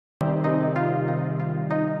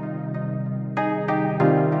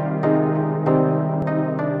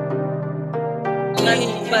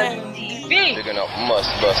MussBuss TV. Picking up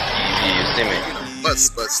MussBuss TV, you see me?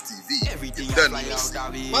 MussBuss TV. You done this.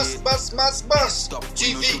 MussBuss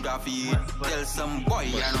TV.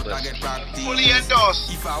 Fully endorsed.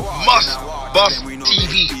 MussBuss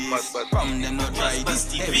TV. MussBuss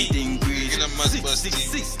TV. Picking up MussBuss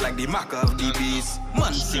TV. Like the mark of the beast.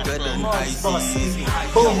 Man sicker than MussBuss TV.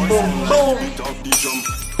 Boom, boom, boom.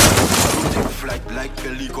 Like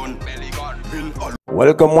pelican.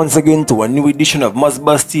 Welcome once again to a new edition of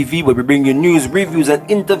MussBuss TV, where we bring you news, reviews, and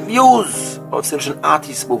interviews of selection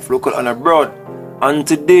artists, both local and abroad. And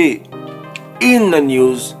today, in the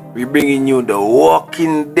news, we're bringing you the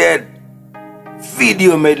Walking Dead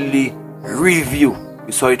video medley review.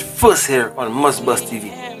 You saw it first here on MussBuss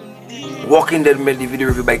TV. Walking Dead medley video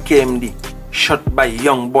review by KMD, shot by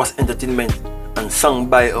Young Boss Entertainment, and sung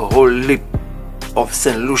by a whole lip of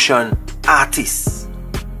St. Lucian artists.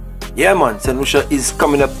 Yeah man, St. Lucia is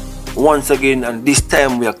coming up once again, and this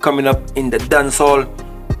time we are coming up in the dance hall.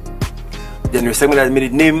 Then the segment has made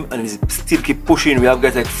it name and is still keep pushing. We have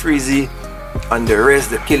guys like Freezy and the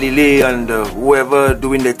rest, the Kelly Lay and whoever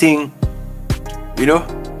doing the thing, you know.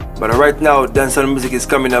 But right now dancehall music is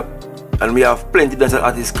coming up, and we have plenty of dancehall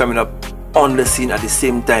artists coming up on the scene at the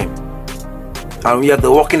same time. And we have the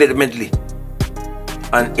Walking Dead medley,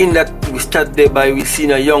 and in that we start there by we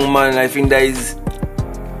seen a young man, I think that is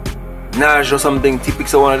Naj or something,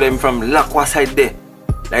 typical one of them from Lakwa side there.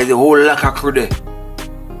 There is a whole Laka crew there.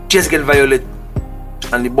 Just get violate,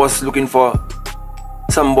 and the boss looking for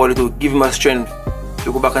somebody to give him a strength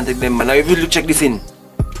to go back and take them. And now if you check this in,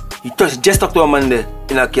 he just talked to a man there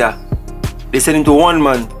in a car. They sent him to one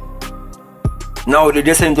man. Now they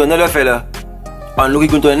just sent him to another fella, and look, he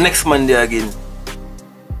going to the next man there again.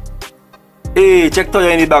 Hey, check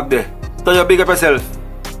Toya in the back there. Toya, big up yourself.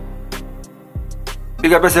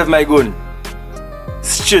 Big up yourself, my gun.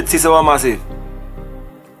 Shit, see so massive.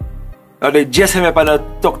 Now they just him up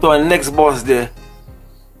and talk to our next boss there.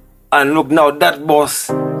 And look now, that boss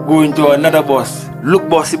going to another boss. Look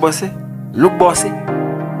bossy, bossy. Look bossy.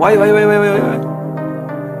 Why?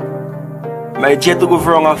 My jet to go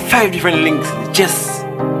from 5 different links just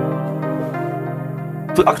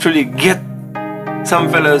to actually get some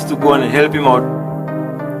fellas to go and help him out.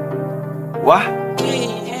 What?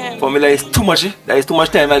 For me, that is too much. There is too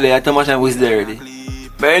much time there. Too much time wasted already.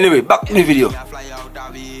 But anyway, back to the video.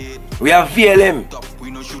 We have VLM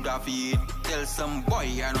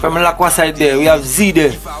from Lakwa side there. We have Z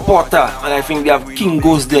there, Porter, and I think they have King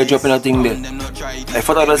Ghost there dropping a thing there. I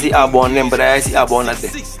thought I would see Arbo on them, but I see Arbo not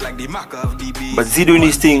there. But Z doing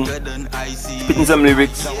his thing, spitting some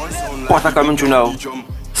lyrics. Porter coming through now,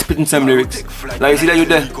 spitting some lyrics. Now you see that you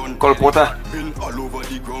there, called Porter.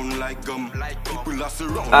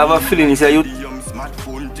 I have a feeling you say you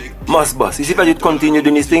MussBuss. You see if you continue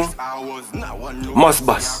doing this thing,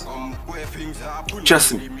 MussBuss.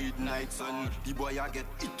 Trust me.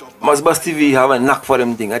 MussBuss TV have a knack for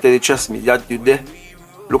them thing. I tell you, trust me. That you there.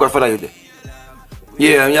 Look out for that you there.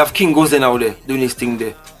 Yeah, and you have King Ghost there now there doing his thing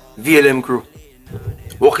there. VLM crew.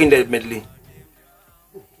 Walking Dead medley.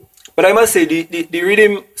 But I must say the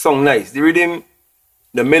rhythm song nice. The rhythm,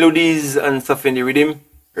 the melodies and stuff in the rhythm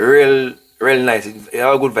real nice. It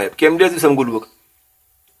have a good vibe. Came there do some good work.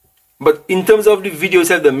 But in terms of the video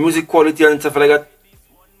itself, the music quality and stuff like that,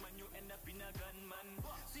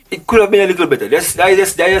 it could have been a little better.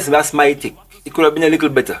 That's my take. It could have been a little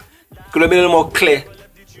better. It could have been a little more clear,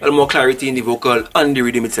 a little more clarity in the vocal and the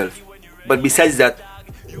rhythm itself. But besides that,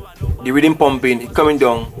 the rhythm pumping, it coming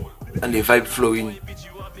down, and the vibe flowing,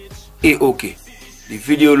 okay. The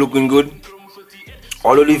video looking good.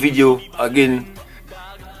 Although the video, again,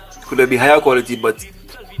 could have been higher quality, but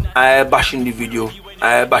I bashing the video.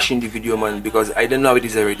 Man, because I don't know how it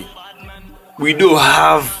is already. We do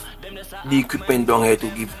have the equipment down here to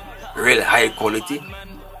give real high quality.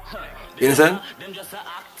 You understand?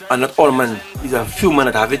 And not all man, there's a few men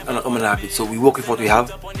that have it and not all men have it. So we work with what we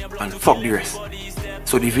have and fuck the rest.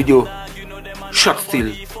 So the video shot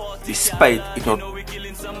still, despite it not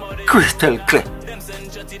crystal clear.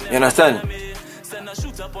 You understand?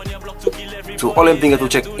 So all them things to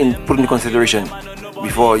check in, put in consideration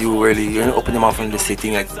before you really open your mouth and just say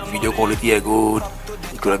things like video quality is good,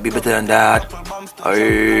 it could be better than that.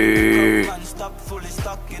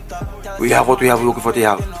 We have what we have, we look for what we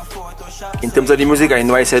have. In terms of the music, I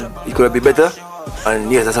know I said it could be better,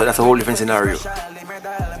 and yes, that's a whole different scenario.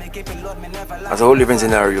 That's a whole different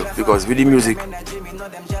scenario, because with the music,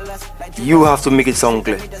 you have to make it sound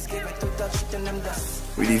clear.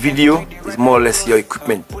 With the video, it's more or less your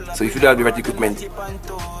equipment. So if you don't have the right equipment,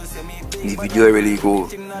 the video really go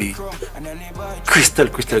be crystal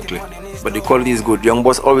clear. But the quality is good. Young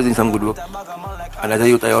Boss always doing some good work. And as a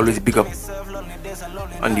youth, I always pick up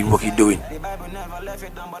on the work he's doing.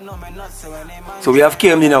 So we have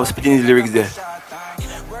KMD now spitting his lyrics there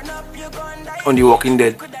on The Walking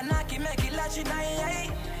Dead,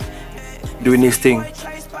 doing his thing,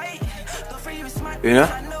 you know.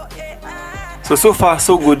 So far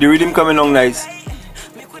so good. The rhythm coming along nice,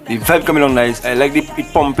 the vibe coming along nice. I like the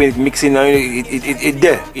pumping, it mixing. It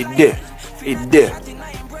there.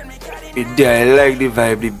 I like the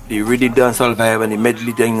vibe, the really dancehall vibe and the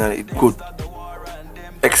medley thing, and it's good.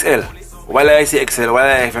 XL. While I say XL, while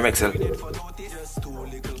I from XL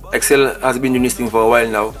has been doing this thing for a while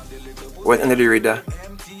now. Went under the radar.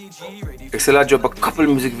 XL had dropped a couple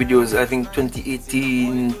music videos, I think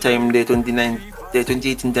 2018 time there,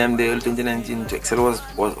 2018 time there, 2019. XL was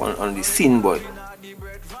on the scene, boy.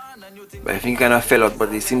 But I think he kind of fell out,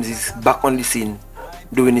 but it seems he's back on the scene,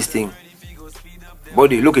 doing his thing.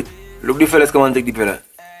 Body, look it. Look the fellas come and take the fella.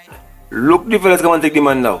 Look the fellas come and take the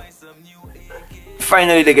man now.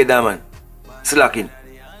 Finally they get that man. Slacking.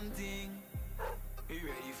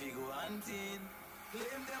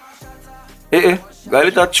 Got a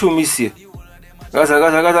little chew me see. Gaza.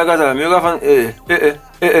 Me go fan.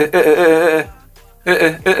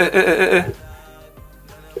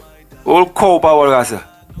 Old cow power Gaza.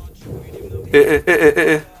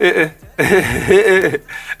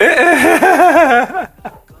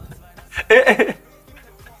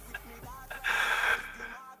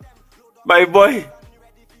 My boy.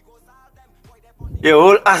 Your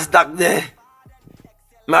whole ass stuck there.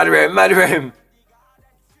 Mad rhyme.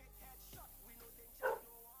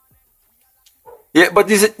 Yeah, but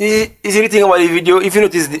this is the thing about the video. If you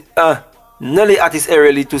notice, none of the artists are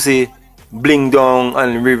really to say bling dong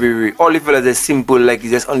and re. All the fellas are simple, like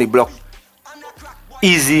it's just on the block.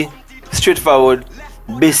 Easy, straightforward,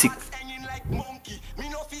 basic.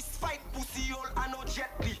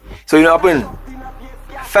 So you know happen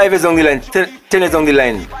 5 years down the line, 10 years down the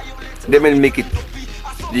line, they will make it.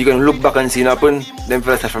 You can look back and see what happen, them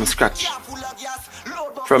fellas start from scratch.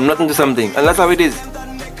 From nothing to something. And that's how it is.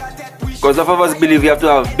 Because some of us believe we have to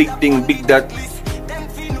have big thing, big that,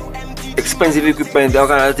 expensive equipment, that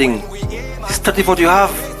kind of thing. Start with what you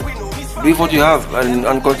have. Do what you have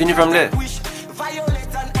and continue from there.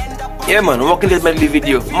 Yeah man, Walking Dead Medley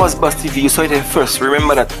video, MussBuss TV, you saw it here first,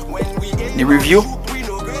 remember that. The review,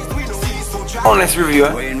 honest review,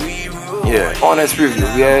 huh? Yeah, honest review,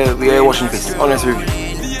 we are watching this, honest review.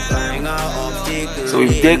 So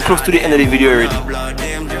we're dead close to the end of the video already.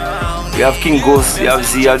 We have King Ghost, we have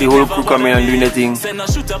Z, we have the whole crew coming and doing the thing.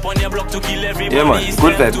 Yeah man,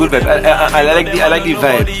 good vibe. I like the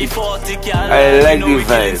vibe. I like the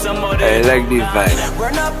vibe.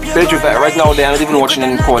 Tell you vibe. Right now they are not even watching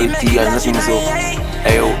any quality and nothing, so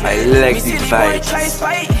I like the vibe.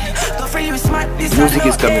 The music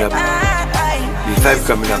is coming up. The vibe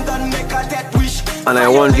coming up. And I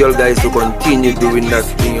want you guys to continue doing that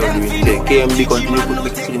thing you're doing there. KMB continue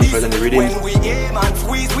putting the fire on the rhythm.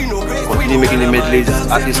 Continue making the medleys.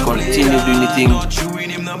 Artists continue doing the thing.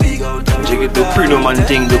 Check it, do pre-no-man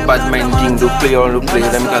thing, do bad mind thing, do play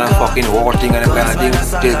them kind of fucking war thing and them kind of thing.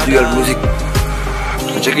 Just do your music.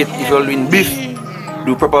 And check it, if you're doing beef,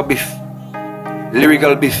 do proper beef.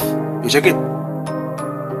 Lyrical beef. You check it?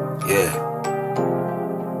 Yeah.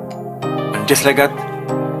 And just like that,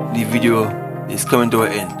 the video is coming to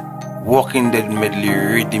an end. Walking Dead Medley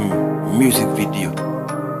rhythm music video.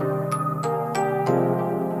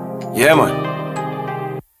 Yeah man.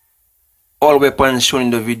 All weapons shown in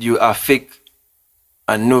the video are fake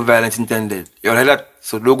and no violence intended. You heard that?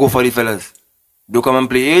 So don't go for the fellas. Don't come and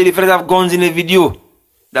play. Hey, the fellas have guns in the video.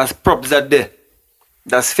 That's props that there.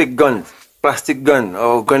 That's fake guns. Plastic gun.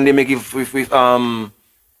 Or gun they make it with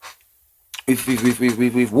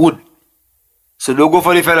wood. So don't go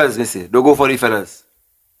for the fellas, they say. Don't go for the fellas.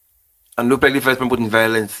 And don't play the fellas putting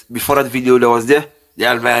violence. Before that video that was there, they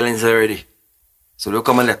had violence already. So don't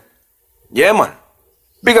come and let. Yeah man.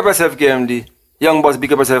 Big up yourself, KMD. Young boss,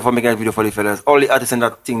 big up yourself for making a video for the fellas. All the artists and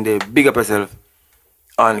that thing there, big up yourself.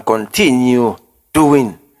 And continue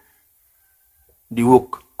doing the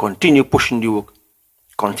work. Continue pushing the work.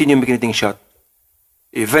 Continue making the thing short.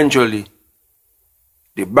 Eventually,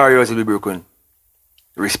 the barriers will be broken.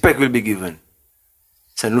 Respect will be given.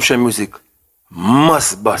 St. Lucia music,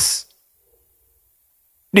 MussBuss.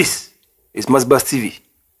 This is MussBuss TV.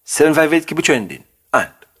 758, keep it trending.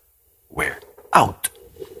 And we're out.